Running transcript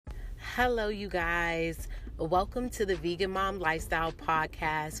Hello, you guys. Welcome to the Vegan Mom Lifestyle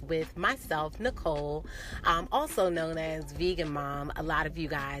Podcast with myself, Nicole, also known as Vegan Mom. A lot of you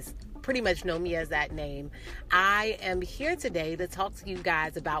guys pretty much know me as that name. I am here today to talk to you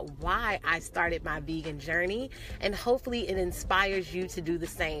guys about why I started my vegan journey, and hopefully it inspires you to do the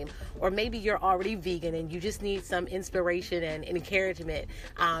same. Or maybe you're already vegan and you just need some inspiration and encouragement,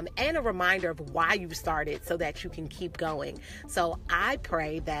 and a reminder of why you started so that you can keep going. So I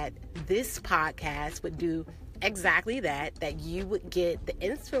pray that this podcast would do exactly that you would get the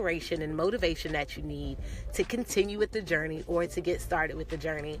inspiration and motivation that you need to continue with the journey or to get started with the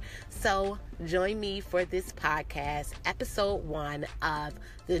journey. So join me for this podcast, episode 1 of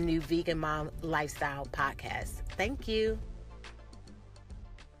the new Vegan Mom Lifestyle Podcast. Thank you.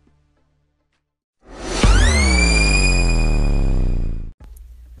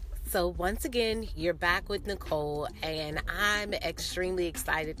 So once again, you're back with Nicole, and I'm extremely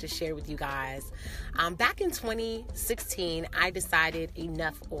excited to share with you guys. Back in 2016, I decided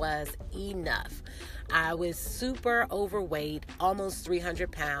enough was enough. I was super overweight, almost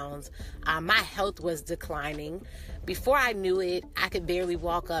 300 pounds. My health was declining. Before I knew it, I could barely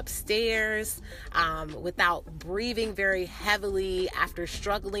walk upstairs without breathing very heavily after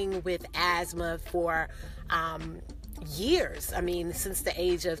struggling with asthma for years. Since the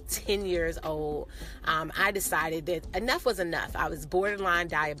age of 10 years old, I decided that enough was enough. I was borderline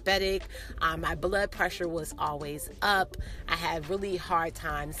diabetic. My blood pressure was always up. I had really hard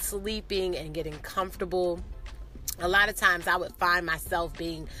time sleeping and getting comfortable. A lot of times I would find myself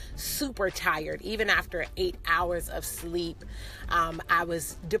being super tired, even after 8 hours of sleep. I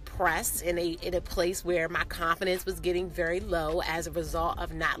was depressed in a place where my confidence was getting very low as a result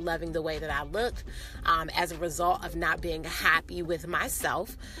of not loving the way that I looked, as a result of not being happy with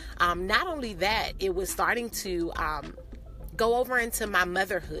myself. Not only that, it was starting to go over into my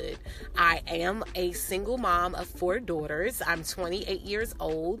motherhood. I am a single mom of 4 daughters. I'm 28 years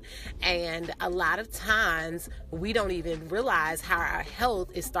old, and a lot of times we don't even realize how our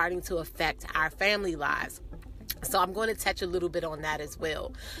health is starting to affect our family lives. So I'm going to touch a little bit on that as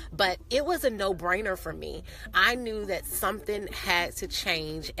well. But it was a no-brainer for me. I knew that something had to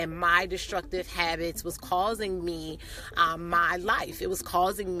change, and my destructive habits was causing me my life. It was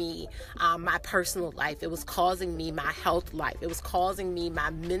causing me my personal life. It was causing me my health life. It was causing me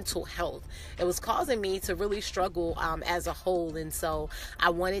my mental health. It was causing me to really struggle as a whole. And so I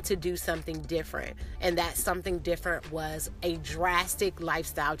wanted to do something different. And that something different was a drastic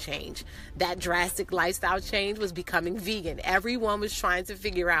lifestyle change. That drastic lifestyle change was becoming vegan. Everyone was trying to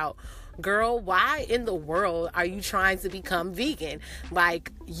figure out, girl, why in the world are you trying to become vegan?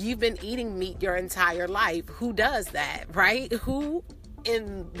 Like, you've been eating meat your entire life. Who does that, right? Who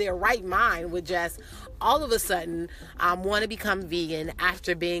in their right mind would just all of a sudden want to become vegan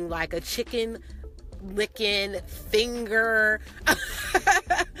after being like a chicken licking finger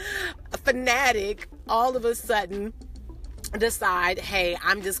fanatic, all of a sudden decide, hey,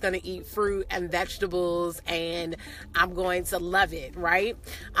 I'm just going to eat fruit and vegetables and I'm going to love it, right?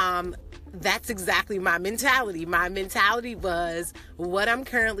 That's exactly my mentality. My mentality was, what I'm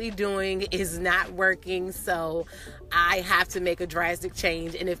currently doing is not working, so I have to make a drastic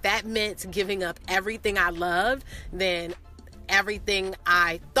change. And if that meant giving up everything I loved, then everything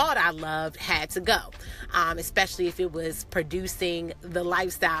I thought I loved had to go, especially if it was producing the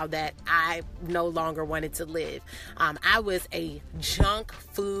lifestyle that I no longer wanted to live. I was a junk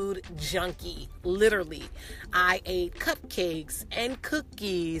food junkie, literally. I ate cupcakes and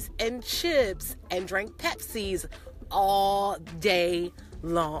cookies and chips and drank Pepsis all day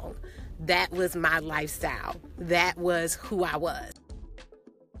long. That was my lifestyle. That was who I was.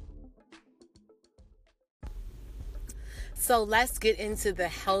 So let's get into the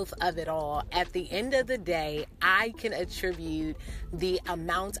health of it all. At the end of the day, I can attribute the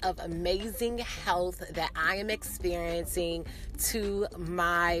amount of amazing health that I am experiencing to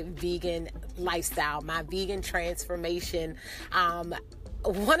my vegan lifestyle, my vegan transformation.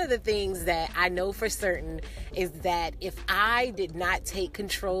 One of the things that I know for certain is that if I did not take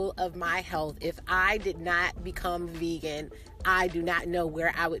control of my health, if I did not become vegan, I do not know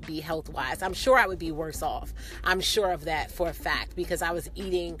where I would be health-wise. I'm sure I would be worse off. I'm sure of that for a fact, because I was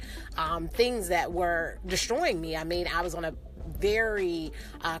eating things that were destroying me. I was on a very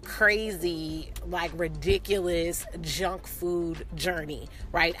crazy, like ridiculous junk food journey,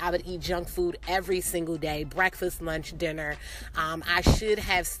 right? I would eat junk food every single day, breakfast, lunch, dinner. I should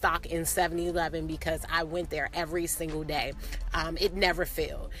have stock in 7-Eleven because I went there every single day. It never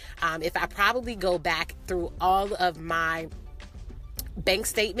failed. If I probably go back through all of my bank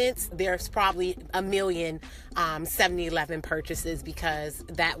statements, there's probably a million 7-Eleven purchases, because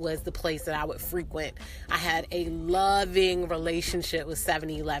that was the place that I would frequent. I had a loving relationship with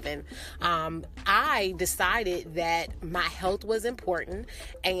 7-Eleven. I decided that my health was important,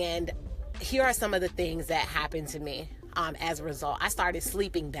 and here are some of the things that happened to me. As a result, I started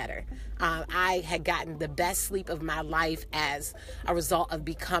sleeping better. I had gotten the best sleep of my life as a result of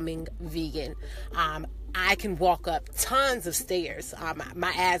becoming vegan. I can walk up tons of stairs.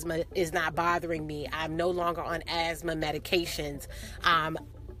 My asthma is not bothering me. I'm no longer on asthma medications.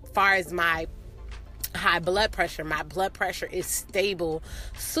 Far as my high blood pressure, my blood pressure is stable,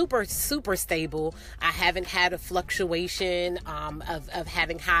 super stable. I haven't had a fluctuation of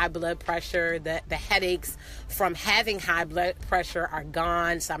having high blood pressure. The headaches from having high blood pressure are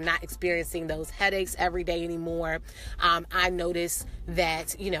gone, so I'm not experiencing those headaches every day anymore. I notice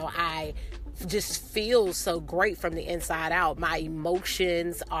that, I just feel so great from the inside out. My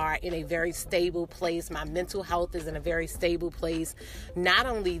emotions are in a very stable place. My mental health is in a very stable place. Not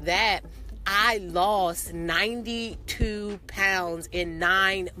only that, I lost 92 pounds in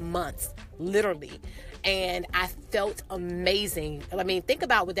 9 months, literally. And I felt amazing. I mean, think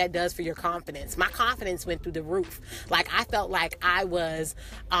about what that does for your confidence. My confidence went through the roof. Like, I felt like I was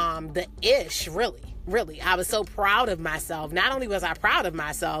the ish, really. I was so proud of myself. Not only was I proud of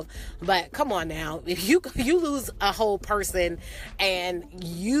myself, but come on now, if you lose a whole person and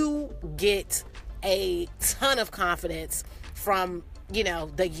you get a ton of confidence from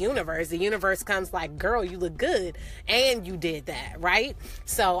the universe comes like, girl, you look good, and you did that, right?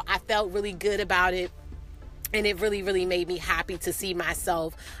 So I felt really good about it. And it really, really made me happy to see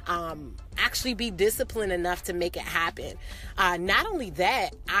myself actually be disciplined enough to make it happen. Not only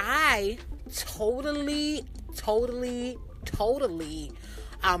that, I totally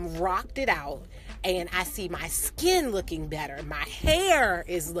rocked it out. And I see my skin looking better. My hair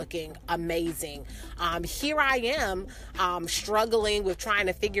is looking amazing. Here I am struggling with trying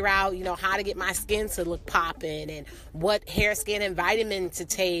to figure out, how to get my skin to look popping, and what hair, skin, and vitamin to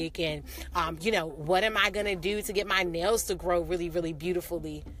take. And, what am I going to do to get my nails to grow really, really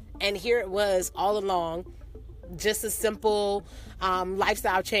beautifully? And here it was all along, just a simple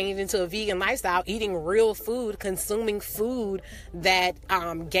lifestyle change into a vegan lifestyle, eating real food, consuming food that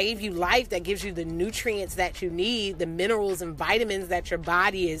gave you life, that gives you the nutrients that you need, the minerals and vitamins that your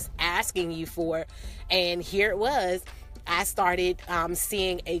body is asking you for. And here it was. I started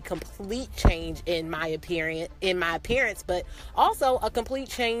seeing a complete change in my appearance, but also a complete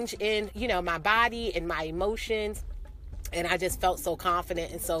change in, my body and my emotions. And I just felt so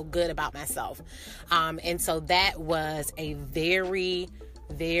confident and so good about myself. And so that was a very,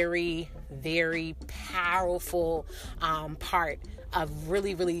 very, very powerful part of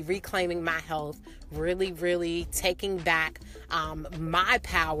really, really reclaiming my health, really, really taking back my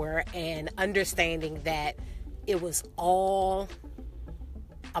power, and understanding that it was all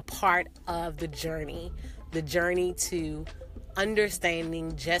a part of the journey to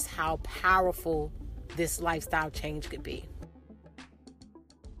understanding just how powerful this lifestyle change could be.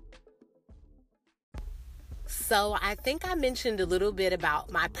 So I think I mentioned a little bit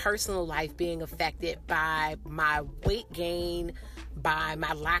about my personal life being affected by my weight gain, by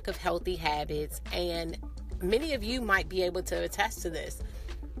my lack of healthy habits, and many of you might be able to attest to this.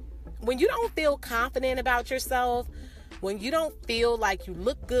 When you don't feel confident about yourself, when you don't feel like you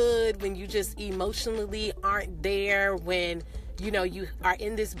look good, when you just emotionally aren't there, when you are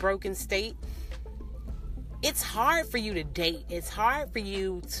in this broken state, it's hard for you to date. It's hard for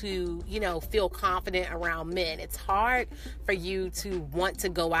you to, feel confident around men. It's hard for you to want to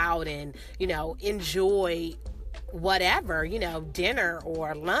go out and, enjoy whatever, dinner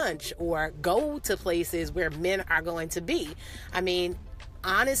or lunch, or go to places where men are going to be. I mean,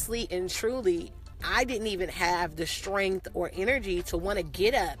 honestly and truly, I didn't even have the strength or energy to want to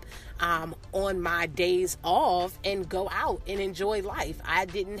get up on my days off and go out and enjoy life. I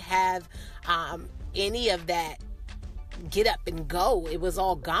didn't have any of that get up and go. It was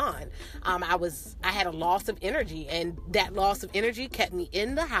all gone. I had a loss of energy, and that loss of energy kept me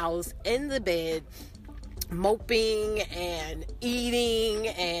in the house, in the bed, moping and eating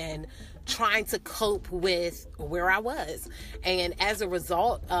and trying to cope with where I was. And as a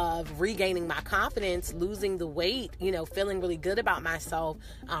result of regaining my confidence, losing the weight, feeling really good about myself,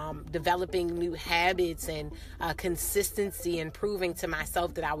 developing new habits and consistency, and proving to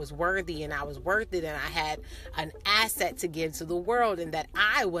myself that I was worthy and I was worth it, and I had an asset to give to the world, and that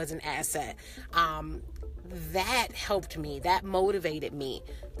I was an asset. That helped me. That motivated me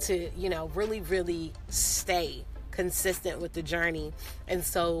to, really, really stay consistent with the journey. And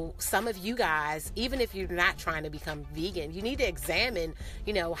so some of you guys, even if you're not trying to become vegan, you need to examine,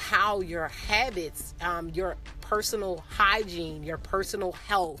 how your habits, your personal hygiene, your personal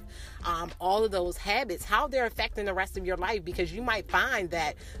health, all of those habits, how they're affecting the rest of your life, because you might find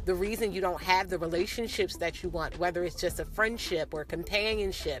that the reason you don't have the relationships that you want, whether it's just a friendship or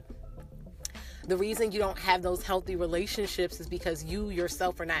companionship, the reason you don't have those healthy relationships is because you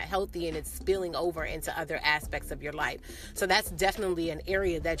yourself are not healthy, and it's spilling over into other aspects of your life. So that's definitely an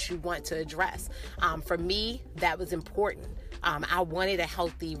area that you want to address. For me, that was important. I wanted a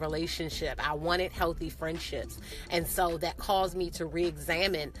healthy relationship. I wanted healthy friendships. And so that caused me to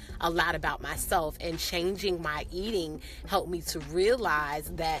re-examine a lot about myself, and changing my eating helped me to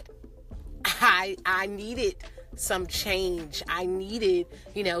realize that I needed some change. I needed,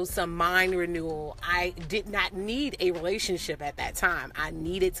 some mind renewal. I did not need a relationship at that time. I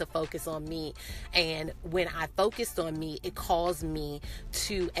needed to focus on me. And when I focused on me, it caused me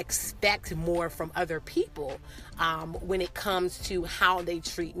to expect more from other people when it comes to how they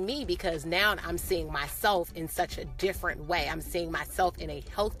treat me, because now I'm seeing myself in such a different way. I'm seeing myself in a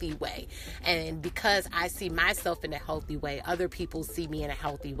healthy way. And because I see myself in a healthy way, other people see me in a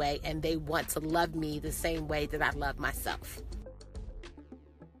healthy way, and they want to love me the same way that I love myself.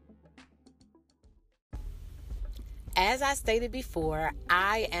 As I stated before,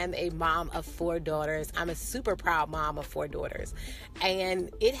 I am a mom of 4 daughters. I'm a super proud mom of 4 daughters.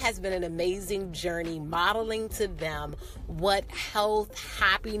 And it has been an amazing journey modeling to them what health,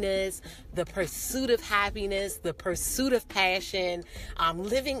 happiness, the pursuit of happiness, the pursuit of passion,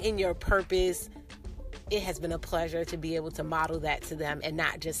 living in your purpose. It has been a pleasure to be able to model that to them and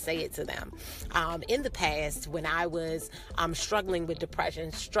not just say it to them. In the past, when I was struggling with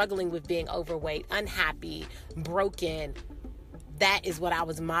depression, struggling with being overweight, unhappy, broken, that is what I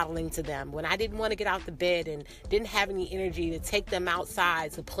was modeling to them. When I didn't want to get out the bed and didn't have any energy to take them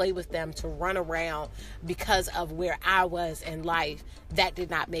outside, to play with them, to run around because of where I was in life, that did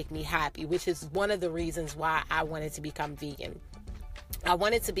not make me happy, which is one of the reasons why I wanted to become vegan. I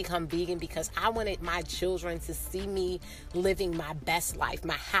wanted to become vegan because I wanted my children to see me living my best life,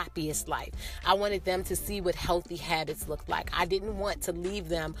 my happiest life. I wanted them to see what healthy habits look like. I didn't want to leave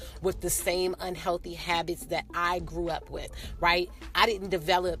them with the same unhealthy habits that I grew up with, right? I didn't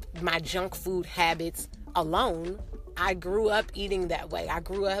develop my junk food habits alone. I grew up eating that way. I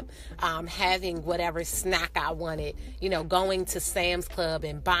grew up having whatever snack I wanted, going to Sam's Club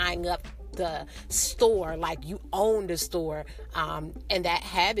and buying up the store like you own the store, and that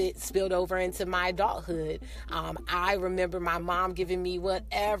habit spilled over into my adulthood. I remember my mom giving me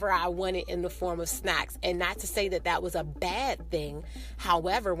whatever I wanted in the form of snacks, and not to say that that was a bad thing.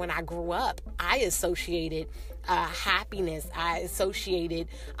 However, when I grew up, I associated happiness. I associated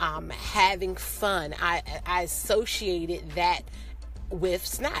having fun. I associated that with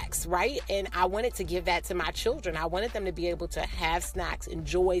snacks, right? And I wanted to give that to my children. I wanted them to be able to have snacks,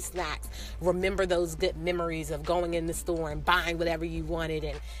 enjoy snacks, remember those good memories of going in the store and buying whatever you wanted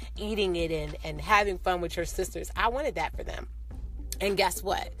and eating it and having fun with your sisters. I wanted that for them. And guess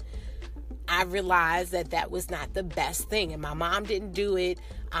what? I realized that that was not the best thing. And my mom didn't do it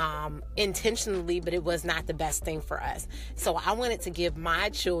intentionally, but it was not the best thing for us. So I wanted to give my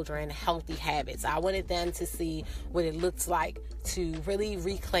children healthy habits. I wanted them to see what it looks like to really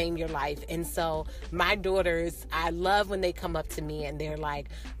reclaim your life. And so my daughters, I love when they come up to me and they're like,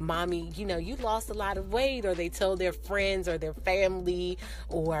 Mommy, you lost a lot of weight, or they tell their friends or their family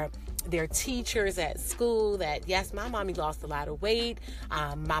or their teachers at school that, yes, my mommy lost a lot of weight.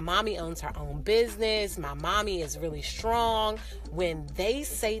 My mommy owns her own business. My mommy is really strong. When they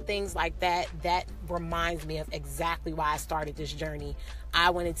say things like that, that reminds me of exactly why I started this journey.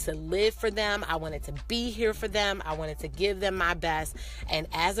 I wanted to live for them. I wanted to be here for them. I wanted to give them my best. And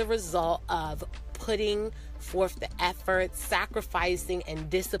as a result of putting forth the effort, sacrificing, and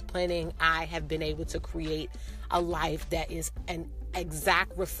disciplining, I have been able to create a life that is an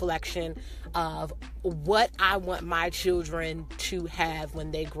exact reflection of what I want my children to have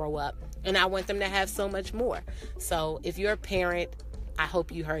when they grow up. And I want them to have so much more. So if you're a parent, I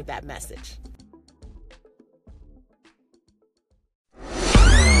hope you heard that message.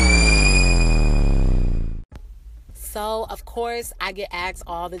 So, of course, I get asked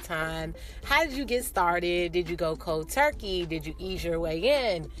all the time, how did you get started? Did you go cold turkey? Did you ease your way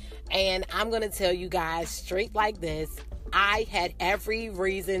in? And I'm going to tell you guys straight like this. I had every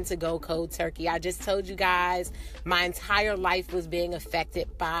reason to go cold turkey. I just told you guys my entire life was being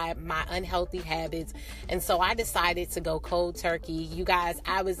affected by my unhealthy habits. And so I decided to go cold turkey. You guys,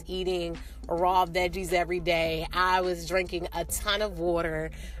 I was eating raw veggies every day. I was drinking a ton of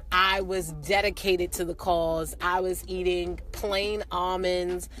water. I was dedicated to the cause. I was eating plain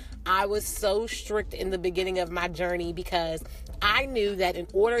almonds. I was so strict in the beginning of my journey because I knew that in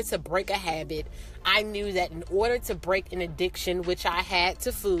order to break a habit, I knew that in order to break an addiction, which I had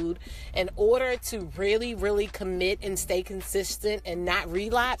to food, in order to really, really commit and stay consistent and not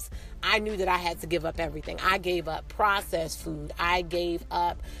relapse, I knew that I had to give up everything. I gave up processed food. I gave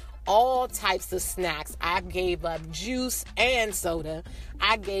up all types of snacks. I gave up juice and soda.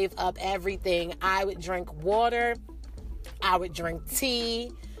 I gave up everything. I would drink water. I would drink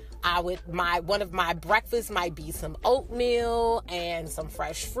tea. One of my breakfasts might be some oatmeal and some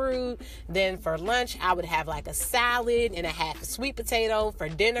fresh fruit. Then for lunch, I would have like a salad and a half a sweet potato. For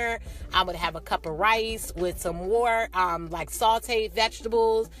dinner, I would have a cup of rice with some more like sauteed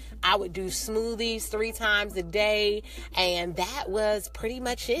vegetables. I would do smoothies 3 times a day, and that was pretty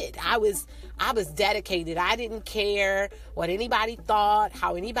much it. I was dedicated. I didn't care what anybody thought,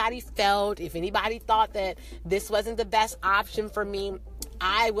 how anybody felt, if anybody thought that this wasn't the best option for me.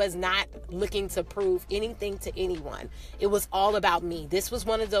 I was not looking to prove anything to anyone. It was all about me. This was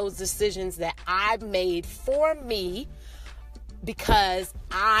one of those decisions that I made for me because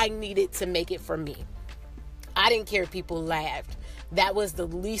I needed to make it for me. I didn't care if people laughed. That was the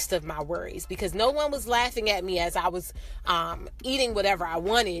least of my worries because no one was laughing at me as I was eating whatever I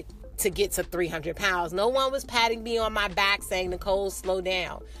wanted to get to 300 pounds. No one was patting me on my back saying, Nicole, slow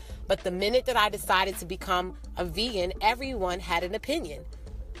down. But the minute that I decided to become a vegan, everyone had an opinion.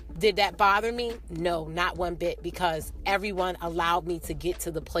 Did that bother me? No, not one bit, because everyone allowed me to get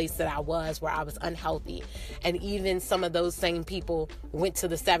to the place that I was where I was unhealthy. And even some of those same people went to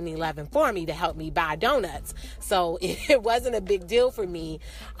the 7-Eleven for me to help me buy donuts. So it wasn't a big deal for me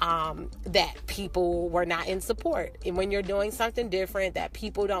that people were not in support. And when you're doing something different that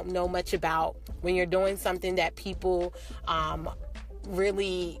people don't know much about, when you're doing something that people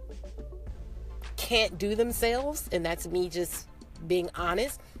really can't do themselves, and that's me just being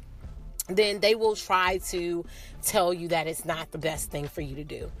honest, then they will try to tell you that it's not the best thing for you to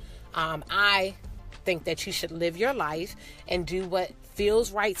do. I think that you should live your life and do what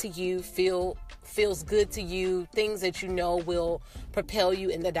feels right to you, feels good to you, things that you know will propel you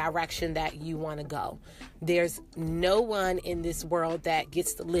in the direction that you want to go. There's no one in this world that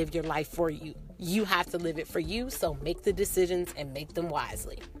gets to live your life for you. You have to live it for you, so make the decisions and make them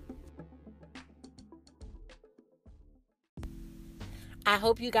wisely. I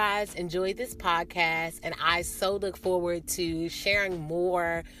hope you guys enjoyed this podcast, and I so look forward to sharing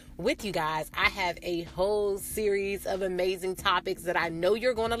more with you guys. I have a whole series of amazing topics that I know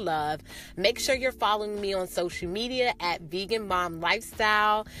you're going to love. Make sure you're following me on social media at Vegan Mom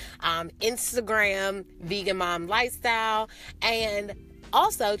Lifestyle, Instagram, Vegan Mom Lifestyle, and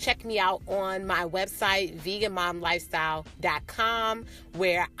also, check me out on my website, veganmomlifestyle.com,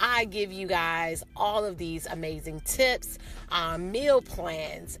 where I give you guys all of these amazing tips, meal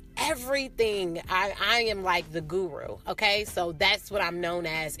plans, everything. I am like the guru, okay? So that's what I'm known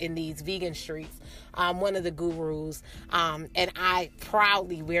as in these vegan streets. I'm one of the gurus, and I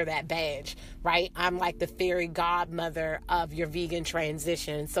proudly wear that badge, right? I'm like the fairy godmother of your vegan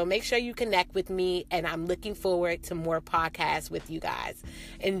transition. So make sure you connect with me, and I'm looking forward to more podcasts with you guys.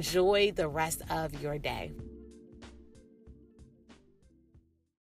 Enjoy the rest of your day.